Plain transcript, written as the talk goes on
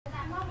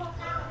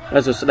แล้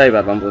วสุดท้ายบ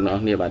าดบางคนเอา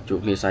เนี่ยบาดจุก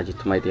เนี่ยใส่จิต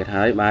ทำไมเตี้ยท้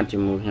ายบาดจ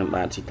มูกยังบ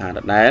าดสิทธาไ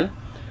ด้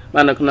บ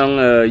าดนักน้อง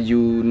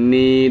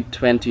unit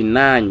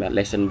 29บาด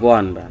lesson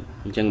 1บาด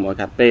จังหมอ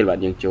คัดเต้บาด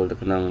ยังโจลตะ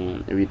น้อง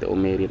วิตา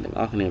เมรินต่าง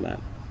ออกเนี่ยบาด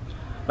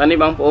วันนี้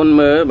บางคนเ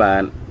มื่อบา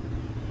ด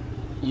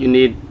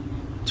unit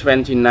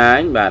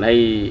 29บาดให้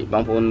บา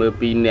งคนเมื่อ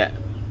ปีเนี่ย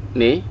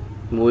นี่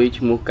มวยช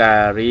มูกา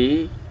รี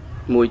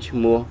มวยช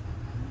มู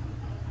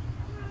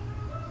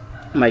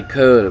ไมเ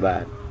คิลบา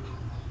ด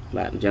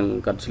ยัง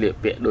กัดเสีย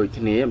เปียโดย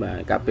ที่นี้บาด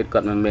กับเป็ดกั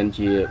ดมันเป็น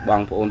จีบา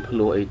งคนพ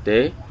ลูไอเต้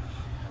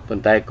ปน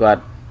ไตกัด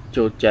โจ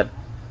จัด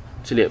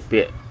เสียเ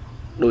ปีย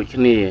โดยที่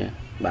นี้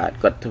บาด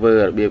กัดเทอ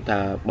ร์เบียบทา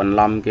บัน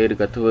ลำเกหรือ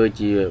กัดเทอร์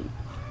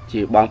จี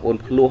บางคน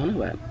พลูนะ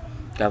บาด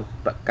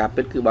กับเ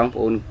ป็ดคือบางค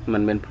นมั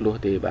นเป็นพลู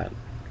ตีบาด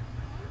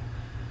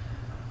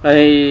ไอ้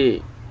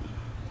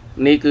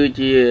นี่คือ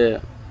จี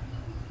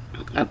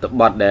อัต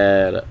บอดเด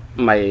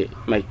ไ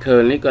ม่เค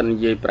ยนี่ก็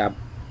ยีปรับ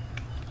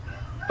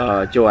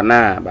โจน่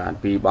าบาด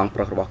ปีบองป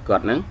รกบอกกอ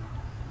ดนั้น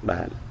บ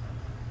าด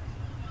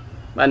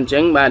จั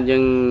งบาดยั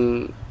ง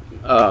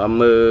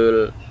มือ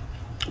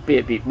เปีย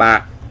ปีบา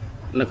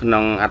นึกน้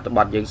องอัตบ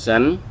อดยังสั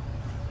น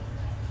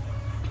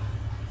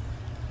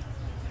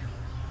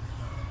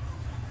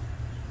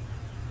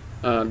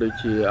โดยเ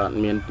ฉพาะ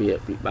เมียนเปีย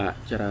ปีบา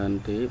จราน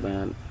ที่บา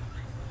ด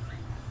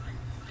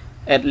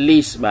at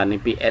least บาดนี่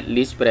ปี at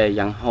least แปลอ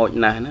ย่างหอย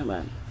นะบา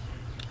ด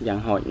อย่าง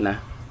หอยนะ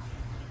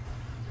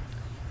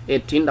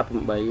18 ดับ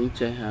ใบยังใจ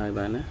หายบ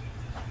าดนะ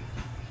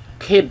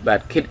คิดบา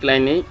ดคิดอะไร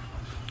นี้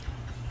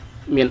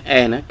เมียนแอ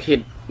นะคิ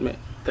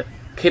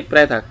ดแปล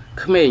ถ้าเ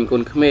ขมรค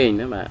นเขมร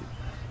นะบาด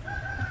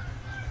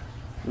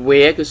เว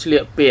คือเสี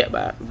ยเปียบ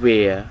าดเว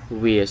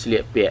เสี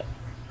ยเปีย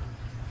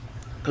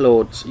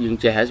clothes ยัง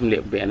ใจหายเสี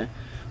ยเปียนะ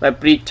บาด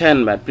pretend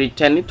บาด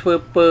pretend นี่ทั่ว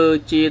เปอร์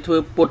จีทั่ว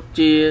ปุด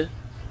จี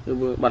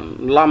บัด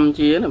ล้อม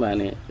จีนะบาด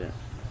เนี่ย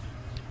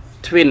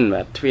twin บ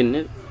าด twin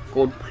นี่โก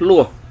นพลั่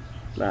ว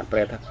บาดแปล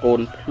ถ้าโก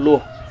นพลั่ว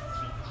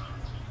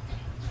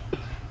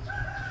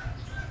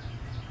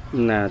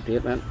น่าเตี้ย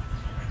นั้น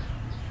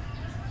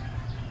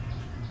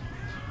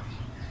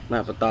มา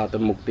ประต่อตัว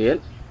มุกเตี้ย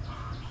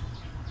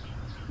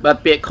บาด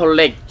เปีย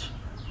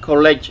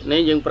college นี่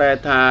ยังแปล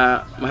ถ้า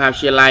มหาวิ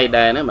ทยาลัยไ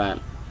ด้นะบาด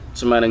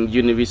สมัยนั้น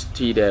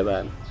university ได้บา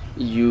ด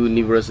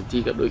university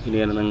กับโดยที่เ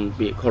นี่ยนั่งเ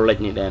ปีย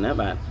college นี่ได้นะ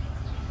บาด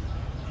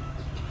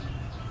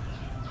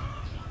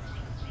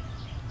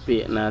เปี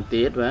ยนาเ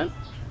ตี้ยบาด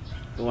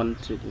one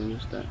to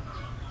use that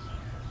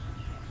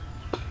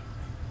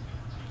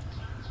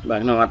บา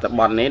งน้องอัตบ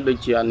อลนี้โดย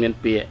เฉพาะเมียน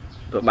เปีย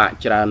ตัวบะ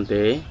จานเต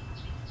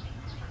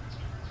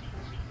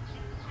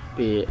เ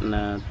ปียน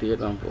าเตี้ย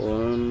บางค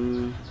น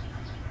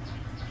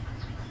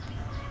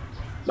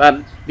บาด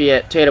เปีย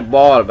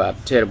terrible บาด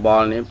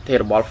terrible นี้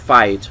terrible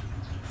fight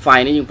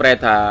นี่ยังแปล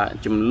ถ้า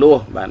จุ่มลู่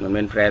บาดมันเ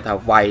ป็นแปลถ้า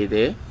ไวเต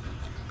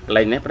อะไร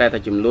นี้แปลถ้า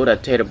จุ่มลู่แต่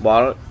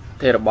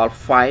terrible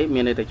fight มี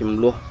ในแต่จุ่ม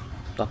ลู่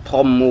ต่อท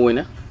อมมวย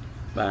นะ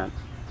บาด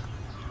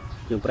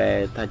ยังแปล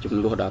ถ้าจุ่ม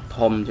ลู่ต่อท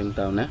อมจังเ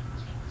ต่านะ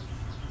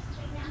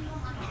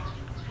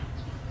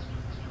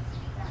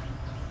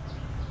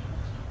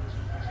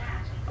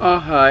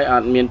หายอา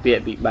จมีเปีย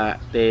ปีบะ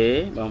เตะ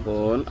บางค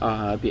น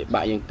หายเปียบ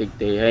ะยังติด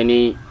เตะให้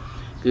นี่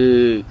คือ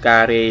ก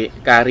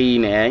ารี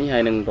เนี่ยให้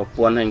หนึ่งตัวป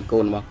วนให้โก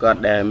นบอกก็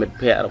ได้มิดเ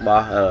พะบอ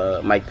ก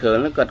ไมเคิล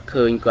แล้วก็เค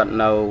ยก็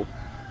เอา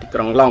ที่ก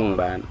รองล่อง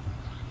บาน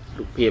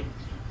ลูกเพียบ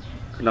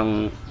กรอง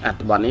อัต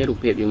บอลนี้ลูก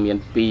เพียบยังมี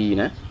ปี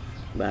นะ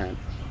บาน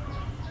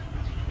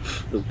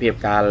ลูกเพียบ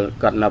การ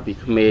ก็เอาปี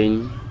เขมร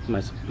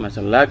มาส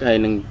ลักให้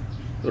หนึ่ง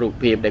ลูก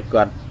เพียบได้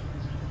ก็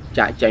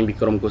จ่ายใจปี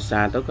กรมกุศ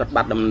ลต้องกด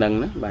บัตรดำเนิน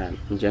นะบาน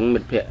จังมิ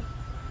ดเพะ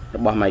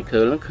บอกไมเคิ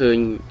ลแล้วเคย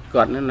ก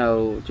อดนั่นเรา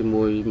จ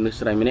มูกนึกใ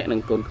ส่ไม่เนี่ยนั่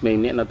งโกนเขมร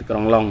เนี่ยเราติดกร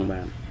องล่องบ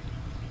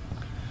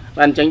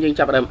านจัง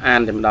จับเริ่มอ่า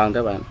นเต็มดองเท่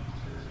า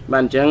บา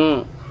นจัง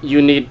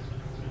unit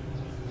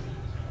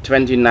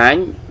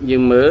 29ยั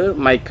งมือ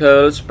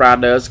Michael's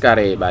brothers กา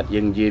ร์บาน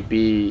ยังยี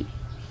ปี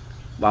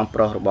บางโป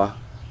รบอก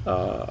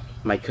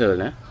Michael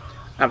นะ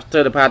after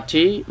the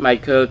party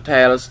Michael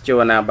tells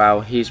Joanna about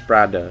his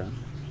brother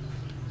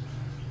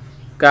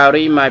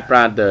Gary my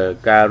brother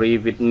Gary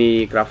Whitney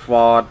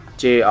Crawford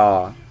Jr.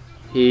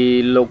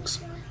 He looks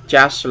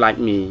just like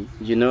me,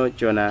 you know,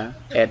 Jonah.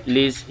 At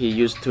least he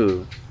used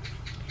to.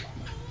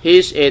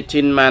 He's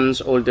 18 months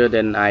older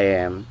than I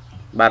am.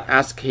 But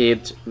as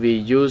kids, we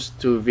used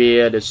to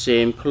wear the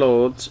same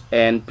clothes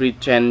and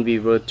pretend we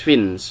were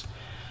twins.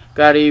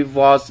 Gary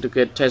was the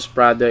greatest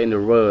brother in the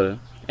world,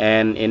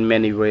 and in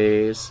many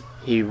ways,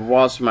 he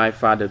was my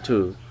father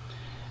too.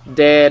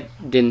 Dad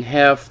didn't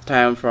have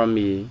time for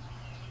me.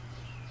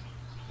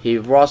 He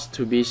was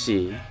too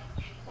busy.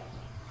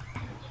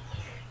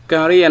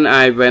 Gary and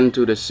I went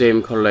to the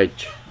same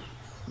college,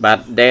 but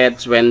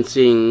that's when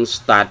things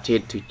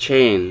started to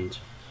change.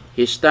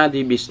 He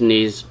studied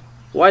business.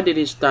 Why did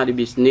he study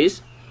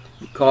business?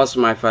 Because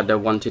my father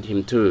wanted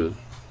him to.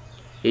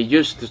 He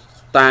used to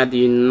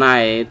study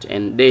night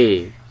and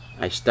day.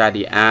 I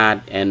studied art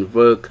and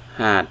worked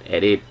hard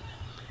at it,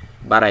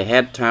 but I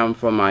had time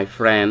for my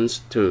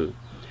friends too.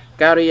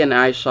 Gary and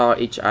I saw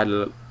each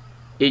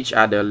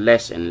other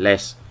less and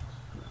less.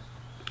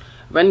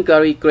 When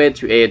Gary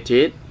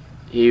graduated,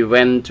 he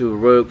went to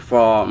work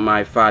for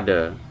my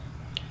father.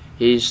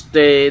 He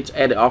stayed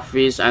at the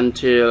office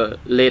until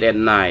late at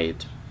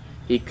night.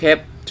 He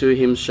kept to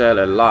himself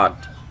a lot,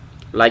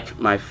 like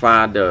my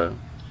father.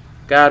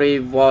 Gary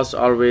was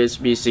always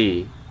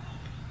busy.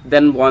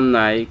 Then one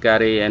night,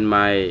 Gary and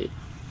my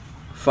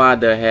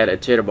father had a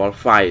terrible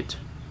fight.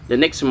 The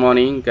next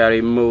morning,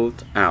 Gary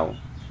moved out.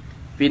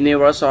 We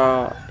never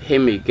saw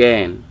him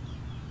again.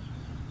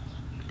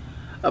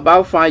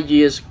 About 5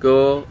 years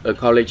ago, a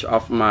college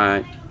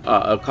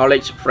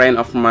friend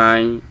of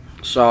mine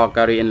saw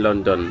Gary in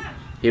London.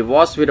 He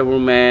was with a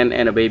woman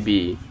and a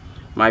baby.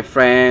 My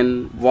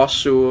friend was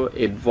sure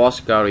it was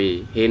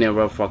Gary. He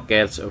never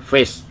forgets a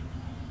face.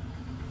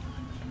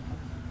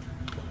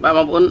 បាទប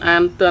ងប្អូនអា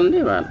នតិន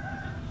ទេបាទ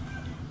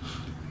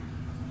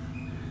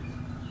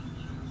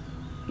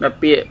ដល់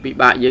ពាក្យពិ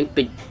បាកយើង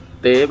តិច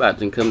ទេបាទ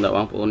សង្ឃឹមថាប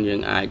ងប្អូនយើ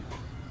ងអាច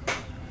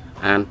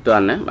អានតិ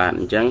នណាបាទ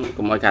អញ្ចឹង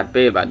កុំឲ្យខាត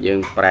ពេលបាទយើង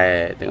ប្រែ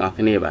ទាំងអស់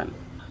គ្នាបាទ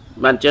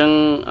បាទអញ្ចឹង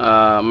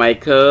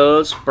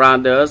Michael's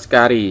brothers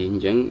Gary អ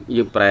ញ្ចឹង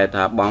យើងប្រែ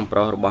ថាបងប្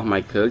រុសរបស់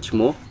Michael ឈ្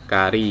មោះ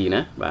Gary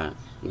ណាបាទ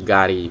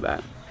Gary បា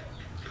ទ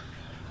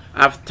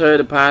After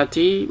the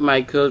party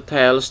Michael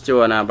tells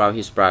Joanna about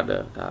his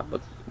brother ថា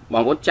ប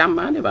ងប្អូនចាំ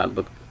បានទេបាទ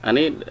អា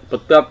នេះប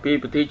ន្ទាប់ពី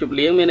ពិធីជប់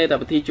លៀងមានន័យថា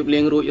ពិធីជប់លៀ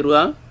ងរួច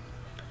រាល់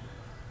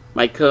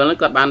Michael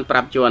គាត់បានប្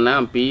រាប់ Joanna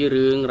អំពី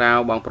រឿងរ៉ាវ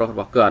បងប្រុសរ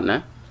បស់គាត់ណា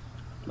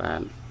បា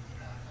ទ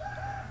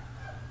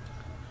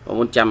បងប្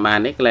អូនចាំបាន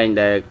ទេកន្លែង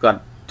ដែលគា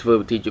ត់ធ្វើ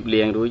ពិធីជប់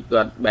លៀងរួច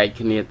គាត់បែក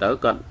គ្នាទៅ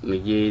គាត់និ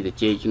យាយទៅ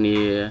ជេរគ្នា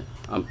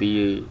អំពី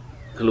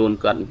ខ្លួន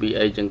គាត់អំពី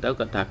អីចឹងទៅ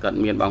គាត់ថាគាត់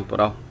មានបងប្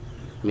រុស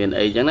មាន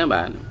អីចឹងណា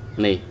បាទ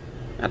នេះ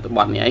អត្ថប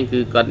ទនេះឯងគឺ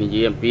គាត់និ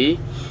យាយអំពី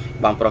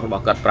បងប្រុសរប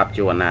ស់គាត់ប្រាប់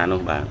Joanna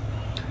នោះបាទ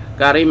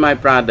Gary my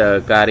brother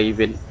Gary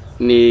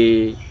Whitney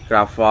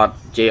Crawford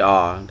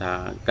JR ថា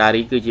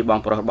Gary គឺជាបង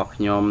ប្រុសរបស់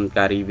ខ្ញុំ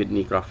Gary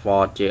Whitney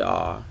Crawford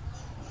JR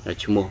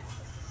ឈ្មោះ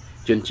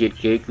ជនជាតិ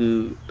គេគឺ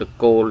ត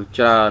កូល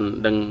ច្រើន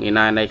ដឹងឯ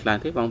ណាណៃខ្លះ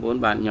ទេបងប្អូន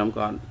បាទខ្ញុំ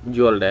ក៏យ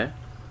ល់ដែរ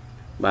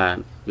បាទ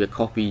វា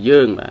ខុសពី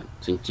យើងបាទ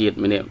សញ្ជាតិ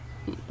ម្នាក់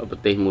ប្រ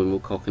ទេសមួយ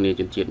ខុសគ្នា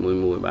ជនជាតិមួយ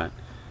បាទ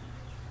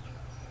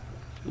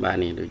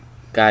នេះដូច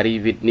Gary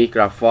Whitney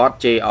Crawford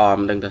JR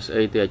មិនដឹងថាស្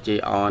អីទេ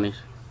JR នេះ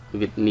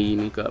Whitney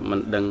នេះក៏មិន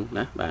ដឹង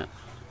ណាបាទ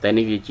តែ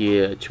នេះវាជា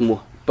ឈ្មោះ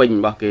ពេញ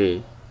របស់គេ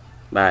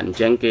បាទអញ្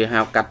ចឹងគេហៅ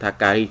កាត់ថា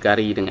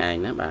Gary ទាំងឯង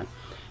ណាបាទ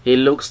He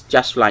looks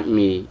just like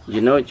me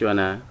you know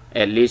Joanna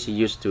at least he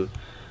used to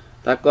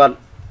តែគា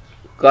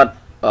ត់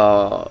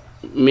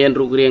មាន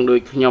រូបរាងដូច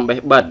ខ្ញុំបេះ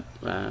បិទ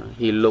បាទ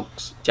He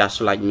looks just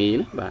like me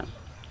ណាបាទ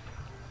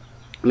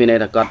មានន័យ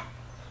ថាគាត់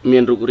មា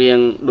នរូបរាង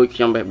ដូចខ្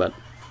ញុំបេះបិទ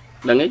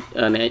ដឹងទេ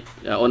អ្នក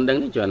អូនដឹង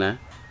ទេ Joanna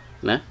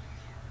ណា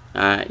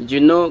you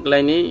know កន្លែ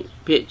ងនេះ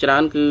ភាគច្រើ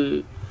នគឺ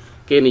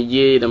គេនិ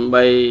យាយដើម្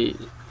បី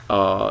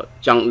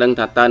ចង់ដឹង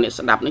ថាតើអ្នក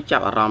ស្ដាប់នេះចា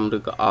ប់អារម្មណ៍ឬ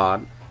ក៏អ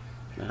ត់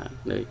បា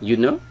ទ you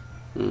know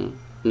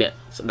អ្នក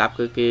ស្ដាប់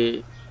គឺគេ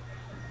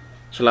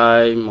ឆ្លើ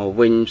យមក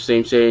វិញផ្សេង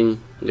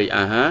និយាយ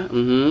អាហា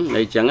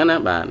អីចឹងណា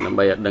បាទដើម្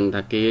បីឲ្យដឹង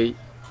ថាគេ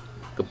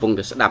កំពុង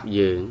តែស្ដាប់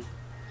យើង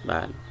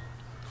បាទ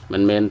មិ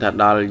នមែនថា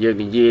ដល់យើង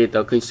និយាយទៅ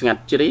ឃើញស្ងា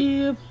ត់ជ្រា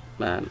ប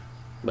បាទ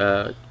បើ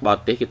បរ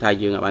ទេសគេថា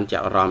យើងអាចបានចា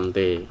ប់អារម្មណ៍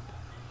ទេ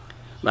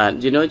បាទ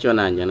you know ចុះ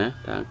ណាអញ្ចឹងណា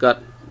ថាគាត់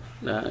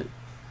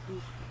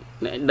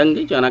អ្នកដឹង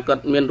ទេចុះណាគា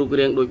ត់មានរូប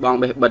រាងដូចបង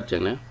បេះបិទអញ្ចឹ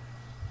ងណា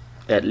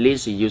at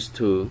least he used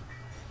to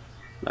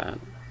បាទ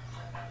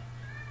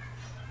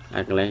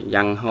ហើយកន្លែង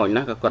យ៉ាងហោច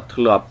ណាស់ក៏គាត់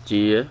ធ្លាប់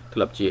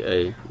ជាអី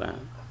បាទ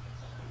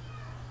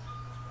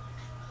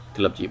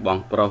ធ្លាប់ជាបង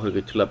ប្រុសឬ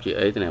ក៏ធ្លាប់ជា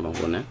អីទេណាបង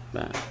ប្អូនណា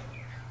បាទ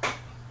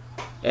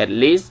at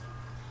least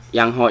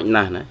យ៉ាងហោច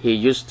ណាស់ណា he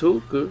used to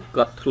គឺ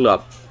គាត់ធ្លា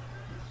ប់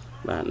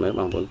បាទមើល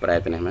បងប្អូនប្រែ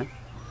ទៅនេះណា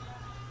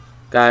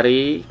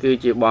Gary គឺ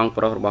ជាបង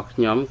ប្រុសរបស់ខ្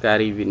ញុំ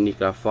Gary Whitney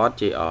Crawford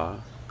JR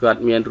គា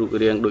ត់មានរូប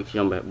រាងដូចខ្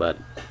ញុំបេះបិទ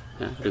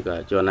ណាឬក៏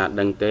Joanna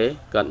ដឹងទេ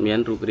គាត់មាន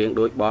រូបរាង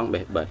ដូចបង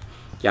បេះបិទ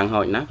យ៉ាង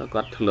ហោចណាស់ក៏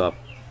គាត់ធ្លាប់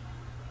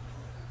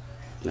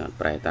ណា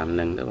ប្រែតាម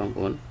នឹងទៅបងប្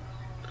អូន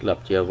ធ្លា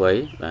ប់ជាអ្វី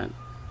បាទ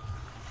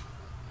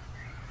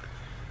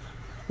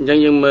អញ្ចឹង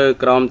យើងមើល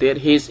ក្រោមទៀត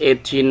He's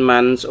 18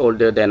 months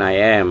older than I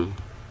am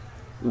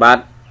but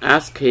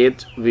as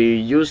kids we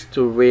used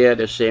to wear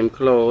the same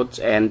clothes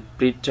and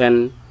pretend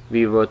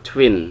we were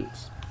twins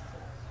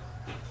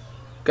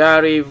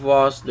Gary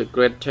was the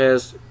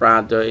greatest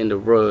brother in the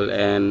world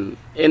and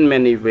in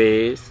many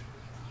ways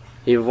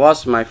he was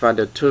my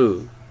father too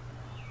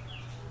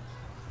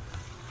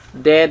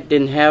Dad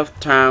didn't have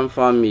time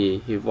for me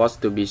he was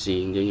too busy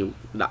យើង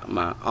ដាក់ម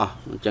កអស់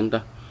អញ្ចឹងទៅ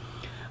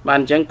បាទ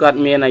អញ្ចឹងគាត់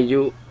មានអា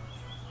យុ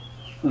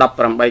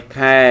18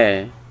ខែ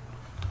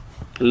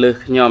លើស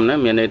ខ្ញុំណា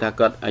មានន័យថា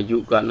គាត់អាយុ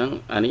គាត់ហ្នឹង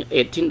អានេះ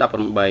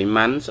18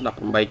 months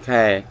 18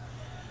ខែ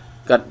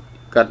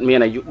គាត់មាន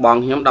អាយុបង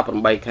ខ្ញុំ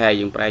18ខែ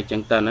យើងប្រែអញ្ចឹ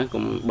ងទៅណា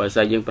កុំបើស្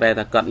អីយើងប្រែ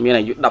ថាគាត់មាន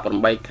អាយុ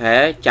18ខែ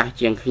ចាស់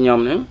ជាងខ្ញុំ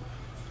ហ្នឹង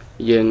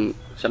យើង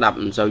ស្ដាប់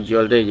មិនសូវយ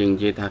ល់ទេយើងនិ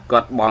យាយថាគា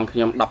ត់បងខ្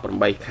ញុំ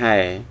18ខែ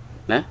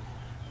ណា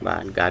បា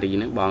ទ Gary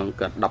ហ្នឹងបង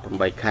គាត់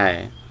18ខែ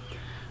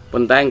ប៉ុ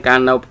ន្តែកាល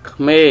នៅក្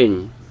មេង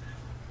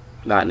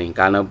បាទនេះ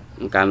កាលនៅ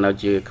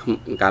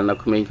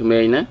ក្មេ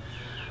ងៗណា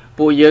ព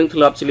ពួកយើងធ្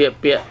លាប់ស្លៀក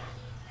ពាក់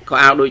ខោ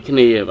អាវដូចគ្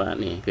នាបាទ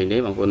នេះឃើញទេ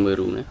បងប្អូនមើល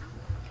រូបណា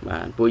បា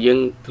ទពួកយើង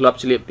ធ្លាប់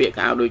ស្លៀកពាក់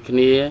ខោអាវដូចគ្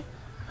នា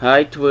ហើ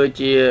យធ្វើ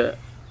ជា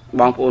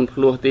បងប្អូនភ្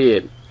លោះទៀ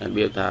តរ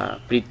បៀបថា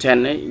pretend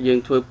ហ្នឹងយើង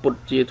ធ្វើពុត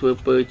ជាធ្វើ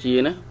ពើជា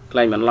ណាខ្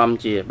លែងបន្លំ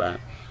ជាបាទ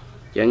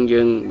អញ្ចឹង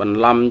យើងបន្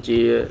លំជា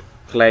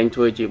ខ្លែងធ្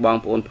វើជាបង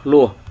ប្អូនភ្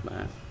លោះ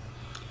បាទ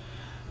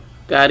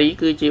ការី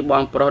គឺជាប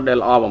ងប្រុសដែល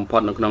ល្អបំផុ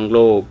តនៅក្នុង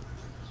លោក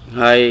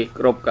ហើយ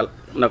គ្រប់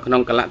នៅក្នុ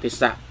ងកលៈទេ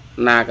សៈ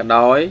ណាក៏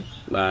ដោយ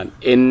បាទ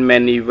in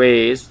many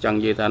ways ចង់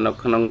និយាយថានៅ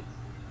ក្នុង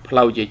ផ្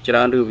លូវជាច្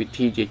រើនឬវិ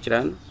ធីជាច្រើ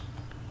ន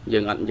យើ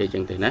ងអត់និយាយចឹ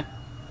ងទេណា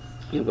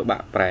យើងពិបា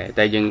កប្រែ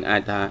តែយើងអា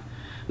ចថា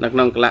នៅក្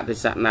នុងកលៈទេ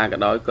សៈណាក៏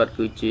ដោយគាត់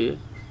គឺជា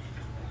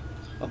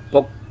ឪ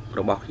ពុក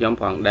របស់ខ្ញុំ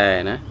ផងដែរ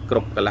ណាគ្រ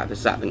ប់កលៈទេ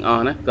សៈទាំងអ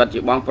ស់ណាគាត់ជា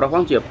បងប្រុសផ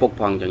ងជាឪពុក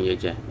ផងចឹងនិយាយ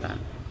ចេះបាទ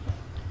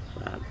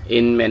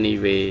in many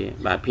way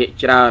បាទភាគ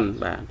ច្រើន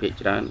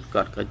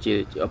គាត់ក៏ជា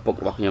ឪពុក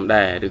របស់ខ្ញុំ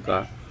ដែរឬក៏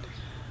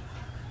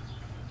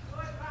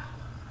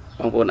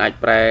បងប្អូនអាច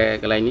ប្រែ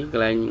កន្លែងនេះក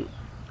ន្លែង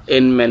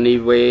in many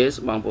ways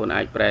បងប្អូន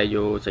អាចប្រែយ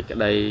កសេចក្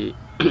តី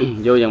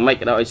យកយ៉ាងម៉េច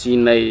ក៏ដោយឲ្យស៊ី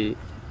នៃ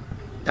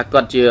ថាគា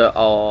ត់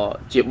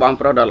ជាបង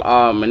ប្រុសដ៏ល្អ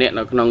ម្នាក់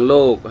នៅក្នុង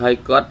លោកហើយ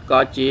គាត់ក៏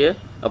ជា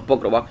ឪពុក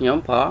របស់ខ្ញុំ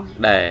ផង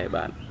ដែរ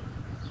បាទ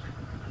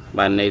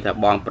ន័យថា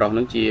បងប្រុស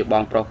នឹងជាប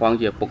ងប្រុសផង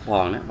ជាឪពុកផ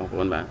ងណាបងប្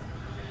អូនបាទ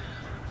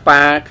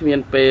ប៉ាគ្មាន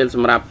ពេលស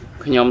ម្រាប់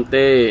ខ្ញុំ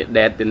ទេ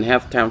Dad didn't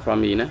have time for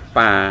me ណា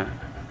ប៉ា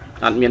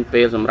អត់មាន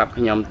ពេលសម្រាប់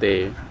ខ្ញុំទេ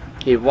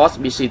He was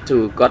busy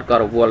too គាត់ក៏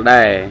រវល់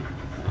ដែរ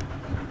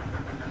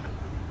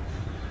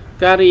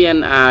Carrie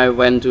and I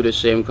went to the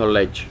same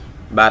college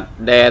but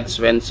that's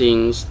when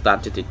things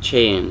started to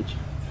change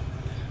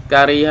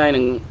Carrie ហើយ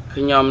នឹង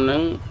ខ្ញុំនឹ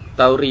ង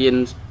ទៅរៀន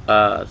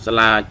សា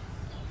លា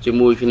ជា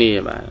មួយគ្នា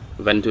បាទ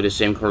went to the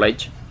same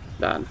college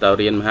បាទទៅ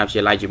រៀនមហាវិទ្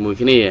យាល័យជាមួយ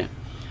គ្នា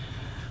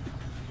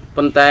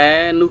ប៉ុន្តែ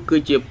នោះគឺ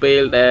ជាពេ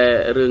លដែល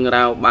រឿង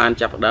រ៉ាវបាន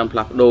ចាប់ផ្ដើមផ្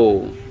លាស់ប្ដូរ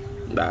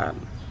បាទ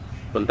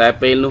ប៉ុន្តែ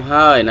ពេលនោះ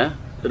ហើយណា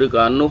ឬ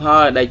ក៏នោះ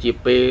ហើយដែលជា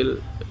ពេល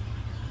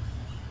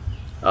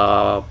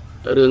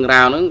រឿង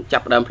រ៉ាវហ្នឹងចា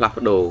ប់ផ្ដើមផ្លាស់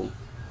ប្ដូរ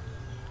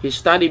He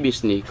study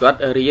business គាត់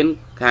រៀន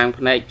ខាង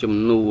ផ្នែកជំ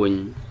នួញ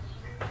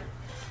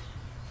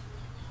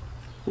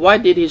Why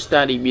did he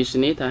study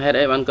business ថាហេតុ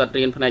អីបានគាត់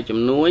រៀនផ្នែកជំ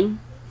នួញ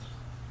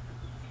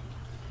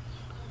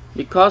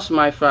Because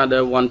my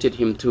father wanted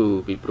him to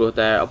ពីព្រោះ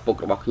តែឪពុក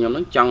របស់ខ្ញុំ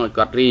នឹងចង់ឲ្យ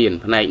គាត់រៀន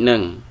ផ្នែកហ្នឹ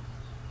ង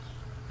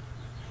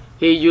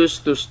He used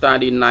to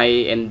study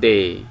night and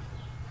day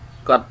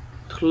គាត់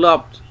ធ្លា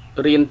ប់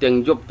រៀនទាំង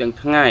យប់ទាំង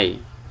ថ្ងៃ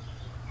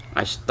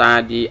I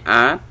study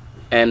art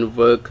and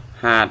work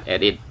hard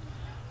at it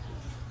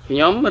ខ្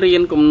ញុំរៀ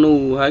នគំនូ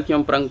រហើយខ្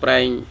ញុំប្រឹងប្រែ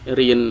ង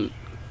រៀន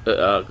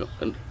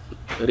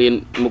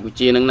មុខវិជ្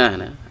ជាហ្នឹងណា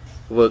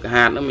work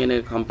hard ហ្នឹងមានន័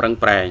យខំប្រឹង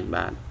ប្រែង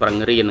បាទប្រឹង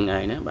រៀនហ្នឹងឯ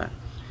ងណាបាទ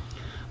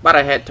But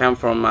I had time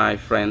for my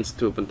friends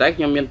too ប៉ុន្តែ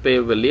ខ្ញុំមានពេល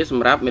វេលាស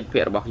ម្រាប់មិត្ត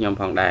ភ័ក្តិរបស់ខ្ញុំ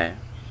ផងដែរ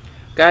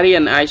Carrie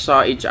and I saw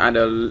each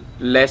other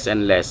less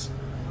and less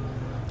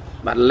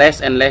បាទ less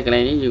and less កន្លែ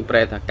ងនេះយើងប្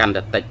រែថាកាន់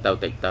តែតិច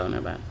ទៅណា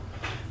បាទ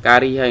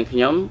Carrie ហើយខ្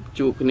ញុំ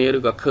ជួបគ្នាឬ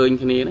ក៏ឃើញ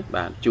គ្នាណា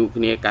បាទជួប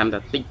គ្នាកាន់តែ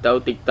តិចទៅ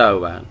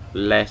បាទ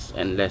less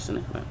and less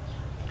ណាបាទ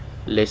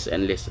less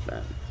and less បា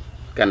ទ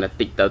កាន់តែ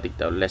តិច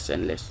ទៅ less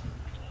and less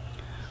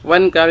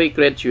When Carrie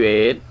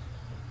graduated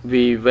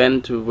he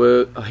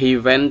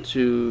went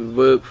to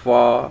work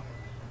for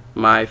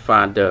my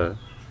father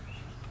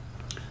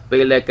ពេ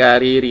លដែល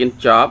Carrie រៀន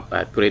ចប់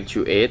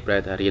graduate ប្រែ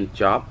ថារៀន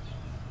ចប់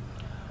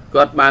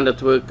គាត់បានទៅ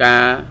ធ្វើកា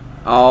រ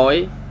ឲ្យ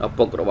ឪ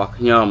ពុករបស់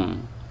ខ្ញុំ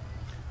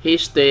He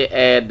stayed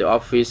at the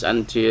office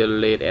until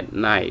late at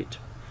night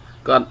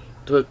គាត់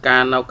ធ្វើកា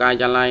រនៅការិ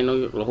យាល័យនោះ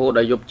រហូតដ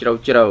ល់យប់ជ្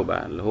រៅបា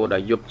ទរហូតដ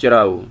ល់យប់ជ្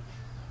រៅ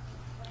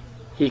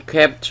He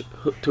kept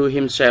to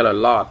himself a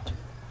lot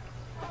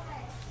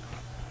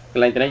ក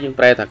ន្លែងនេះយើង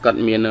ប្រែថាគាត់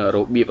មានរ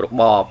បៀបរ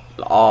បប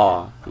ល្អ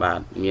បា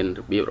ទមាន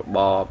របៀបរប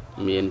ប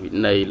មានវិ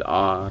ន័យល្អ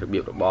របៀ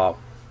បរបប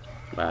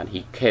បាទ He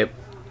kept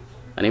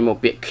អានេះមក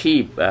ពាក្យ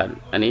keep បាទ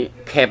អានេះ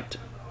kept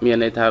មាន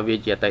ន័យថាវា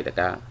ជាអតីត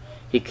កាល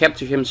He kept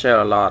to himself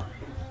a lot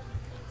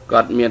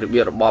គាត់មានរ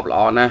បៀបរបបល្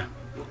អណាស់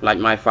like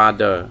my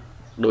father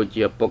ដូច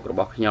ជាឪពុករប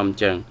ស់ខ្ញុំអ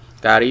ញ្ចឹង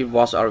Carrie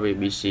was always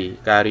busy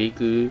Carrie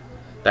គឺ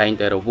តែង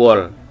តែរវ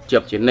ល់ជា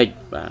ប់ជានិច្ច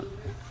បាទ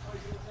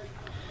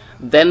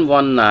Then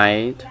one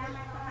night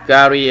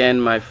Carrie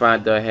and my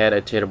father had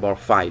a terrible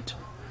fight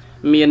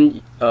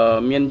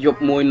មានយប់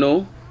មួយនោះ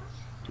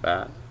បា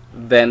ទ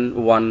Then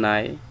one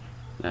night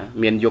ណា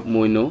មានយប់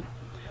មួយនោះ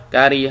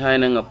Carrie ហើយ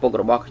នឹងឪពុក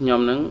របស់ខ្ញុំ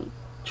នឹង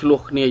ឆ្លោះ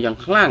គ្នាយ៉ាង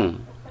ខ្លាំង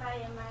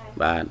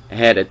បាទ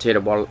had a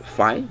terrible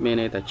fight មាន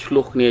ន័យថាឆ្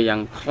លោះគ្នាយ៉ា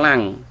ងខ្លាំ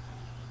ង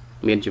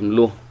មានចំ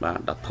នួនបាទ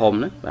ដ៏ធំ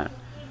ណាបាទ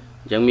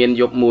អញ្ចឹងមាន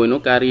យប់មួយនោះ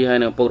Carrie ហើយ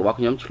នឹងឪពុករបស់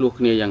ខ្ញុំឆ្លោះ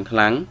គ្នាយ៉ាងខ្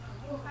លាំង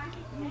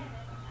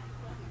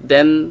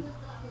Then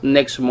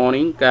next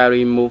morning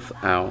Carrie moved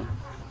out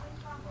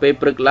ពេល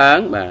ព្រឹកឡើង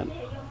បាទ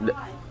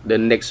the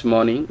next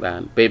morning បា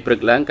ទពេលព្រឹ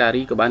កឡើង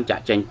Carrie ក៏បានចា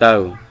ក់ចេញទៅ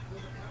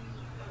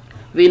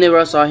We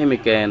never saw him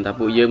again ថា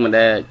ពួកយើងមិន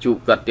ដែលជួប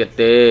គាត់ទៀត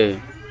ទេ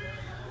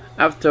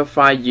After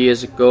 5 years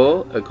ago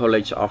a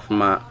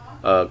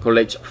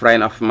college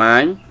friend of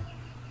mine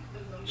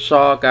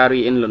saw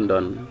Gary in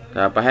London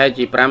តែប្រហែល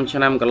ជា5ឆ្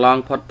នាំកន្លង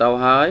ផុតទៅ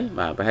ហើយ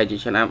បាទប្រហែលជា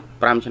ឆ្នាំ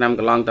5ឆ្នាំ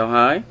កន្លងទៅ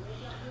ហើយ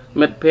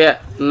មិត្តភ័ក្តិ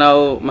នៅ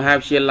មហា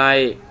វិទ្យាល័យ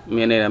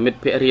មានន័យថាមិត្ត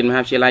ភ័ក្តិរៀនម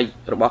ហាវិទ្យាល័យ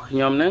របស់ខ្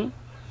ញុំហ្នឹង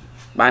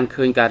បាន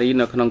ឃើញ Gary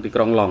នៅក្នុងទីក្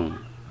រុងឡុង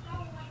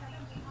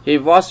He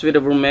was with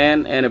a woman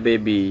and a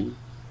baby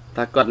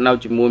តែគាត់នៅ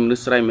ជាមួយមនុ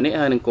ស្សស្រីម្នាក់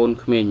ហើយនឹងកូន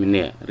ក្មេងម្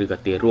នាក់ឬក៏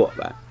ទារក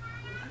បាទ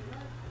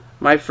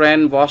My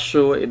friend was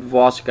sure it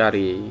was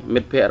Gary មិ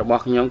ត្តភ័ក្តិរប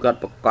ស់ខ្ញុំគាត់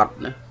ប្រកាស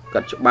ណាគា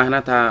ត់ច្បាស់ណា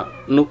ស់ថា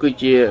នោះគឺ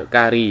ជា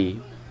Gary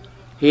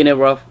He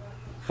never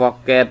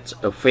forget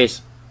a face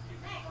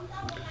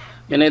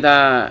មានន័យថា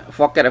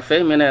forget a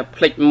face មានន័យ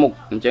ភ្លេចមុខ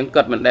អញ្ចឹង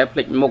គាត់មិនដែលភ្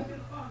លេចមុខ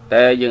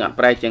តែយើងអត់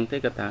ប្រែចឹងទេ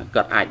គាត់ថា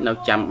គាត់អាចនៅ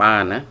ចាំបា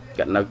នណា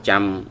គាត់នៅ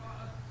ចាំ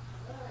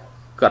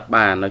គាត់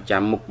បាននៅ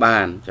ចាំមុខបា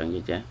នអញ្ចឹង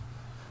និយាយចា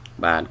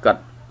បាទគា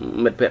ត់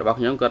មិត្តភ័ក្តិរបស់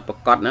ខ្ញុំគាត់ប្រ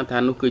កាសណាថា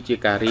នោះគឺជា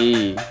Gary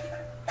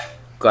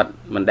គាត់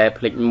មិនដែល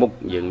ភ្លេចមុខ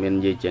យើងមាន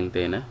និយាយចឹង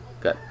ទេណា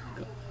គាត់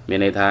មាន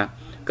ន័យថា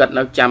គាត់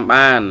នៅចាំ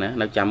បានណា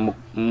នៅចាំមុខ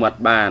មាត់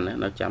បានណា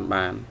នៅចាំ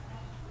បាន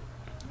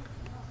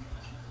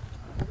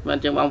បាន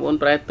ចឹងបងប្អូន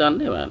ប្រែតន់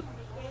ទេបាទ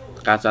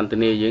ការសន្ទ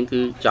នាយើងគឺ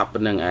ចប់ប៉ុ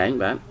ណ្្នឹងឯង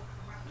បាទ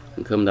ស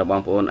ង្ឃឹមថាប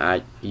ងប្អូនអាច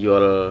យ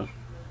ល់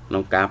ក្នុ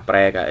ងការប្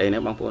រែកាអីណា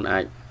បងប្អូនអា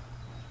ច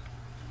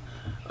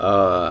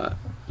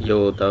យ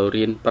កទៅ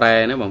រៀនប្រែ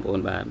ណាបងប្អូ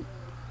នបាទ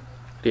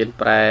រៀន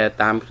ប្រែ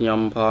តាមខ្ញុំ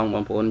ផងប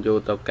ងប្អូនយក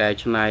ទៅកែ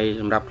ច្នៃ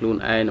សម្រាប់ខ្លួន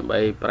ឯងដើម្បី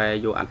ប្រែ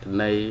យកអត្ថ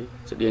ន័យ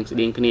ស្តៀ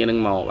ងគ្នានឹង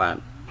មកបាទ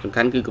សំ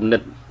ខាន់គឺគំនិ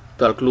តផ្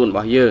ទាល់ខ្លួនរប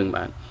ស់យើង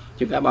បាទ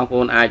ជាងការបងប្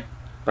អូនអាច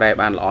ប្រែ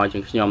បានល្អជា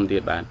ងខ្ញុំទៀ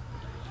តបាទ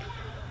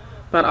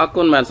អរ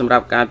គុណបាទសម្រា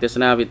ប់ការទស្ស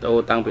នាវីដេអូ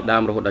តាំងពីដើ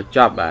មរហូតដល់ច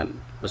ប់បាទ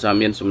បើសិន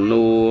មានសំ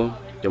ណួរ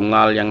ចម្ង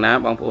ល់យ៉ាងណា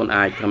បងប្អូន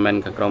អាច comment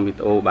ខាងក្រោមវីដេ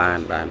អូបាន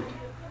បាទ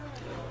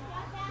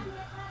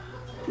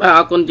អ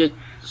រគុណជា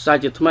សា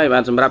ជាថ្មីបា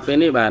ទសម្រាប់ពេល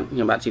នេះបាទខ្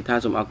ញុំបាទ Sitha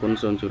សូមអរគុណ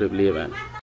សូមជម្រាបលាបាទ